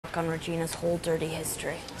crack on Regina's whole dirty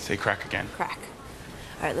history. Say crack again. Crack.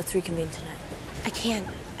 All right, let's reconvene tonight. I can't.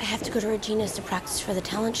 I have to go to Regina's to practice for the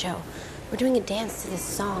talent show. We're doing a dance to this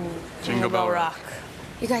song. Jingle Bell Rock.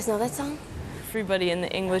 You guys know that song? Everybody in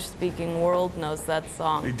the English-speaking world knows that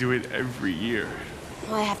song. They do it every year.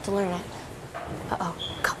 Well, I have to learn it. Uh-oh,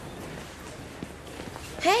 go.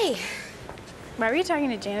 Hey! Why were you talking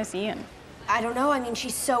to Janice Ian? I don't know. I mean,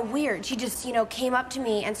 she's so weird. She just, came up to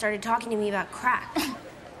me and started talking to me about crack.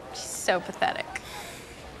 She's so pathetic.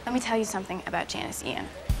 Let me tell you something about Janice Ian.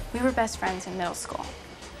 We were best friends in middle school.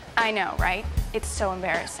 I know, right? It's so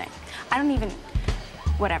embarrassing. I don't even...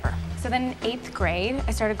 Whatever. So then in 8th grade,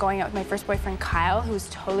 I started going out with my first boyfriend, Kyle, who was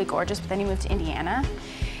totally gorgeous, but then he moved to Indiana.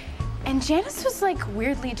 And Janice was, like,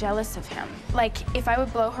 weirdly jealous of him. Like, if I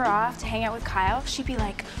would blow her off to hang out with Kyle, she'd be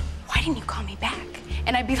like, why didn't you call me back?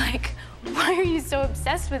 And I'd be like, why are you so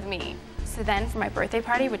obsessed with me? So then for my birthday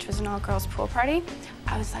party, which was an all-girls pool party,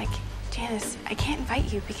 I was like, Janice, I can't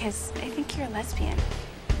invite you because I think you're a lesbian.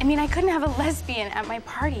 I mean, I couldn't have a lesbian at my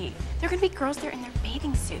party. There are gonna be girls there in their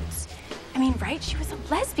bathing suits. I mean, right? She was a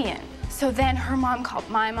lesbian. So then her mom called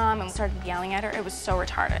my mom and started yelling at her. It was so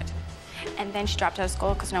retarded. And then she dropped out of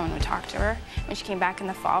school because no one would talk to her. When she came back in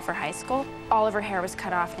the fall for high school, all of her hair was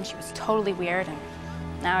cut off and she was totally weird, and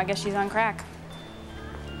now I guess she's on crack.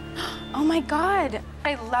 Oh my God,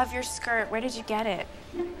 I love your skirt. Where did you get it?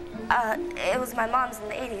 It was my mom's in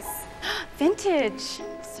the 80s. Vintage.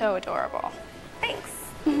 So adorable. Thanks.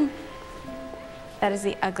 That is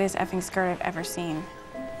the ugliest effing skirt I've ever seen.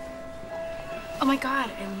 Oh my God,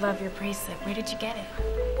 I love your bracelet. Where did you get it?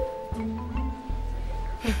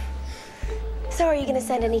 So are you gonna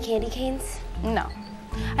send any candy canes? No,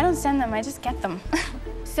 I don't send them, I just get them.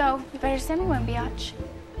 So you better send me one, biatch.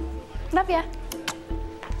 Love ya.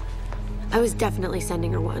 I was definitely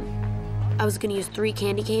sending her one. I was gonna use 3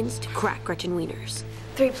 candy canes to crack Gretchen Wieners.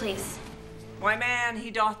 3, please. Why, man,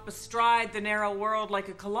 he doth bestride the narrow world like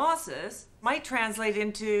a colossus, might translate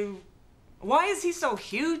into, why is he so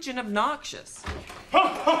huge and obnoxious? Ho,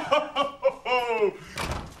 ho, ho, ho, ho.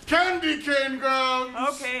 Candy cane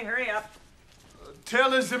grounds! Okay, hurry up.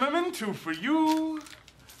 Taylor Zimmerman, 2 for you.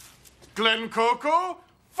 Glen Coco,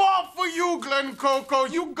 4 for you, Glen Coco.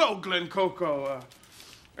 You go, Glen Coco.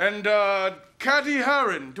 And Caddy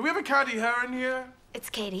Heron. Do we have a Caddy Heron here? It's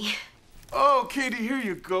Katie. Oh, Katie, here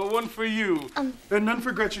you go. 1 for you. And none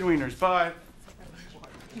for Gretchen Wieners. Bye.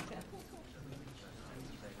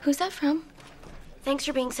 Who's that from? Thanks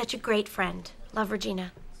for being such a great friend. Love,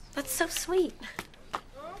 Regina. That's so sweet.